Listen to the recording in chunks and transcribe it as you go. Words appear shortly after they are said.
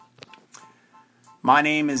My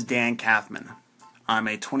name is Dan Kathman. I'm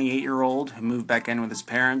a 28-year-old who moved back in with his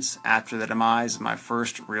parents after the demise of my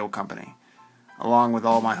first real company, along with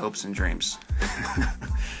all my hopes and dreams.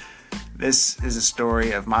 This is a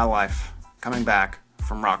story of my life coming back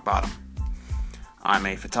from rock bottom. I'm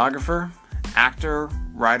a photographer, actor,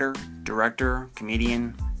 writer, director,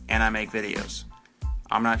 comedian, and I make videos.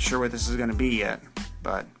 I'm not sure what this is going to be yet,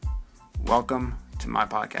 but welcome to my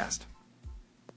podcast.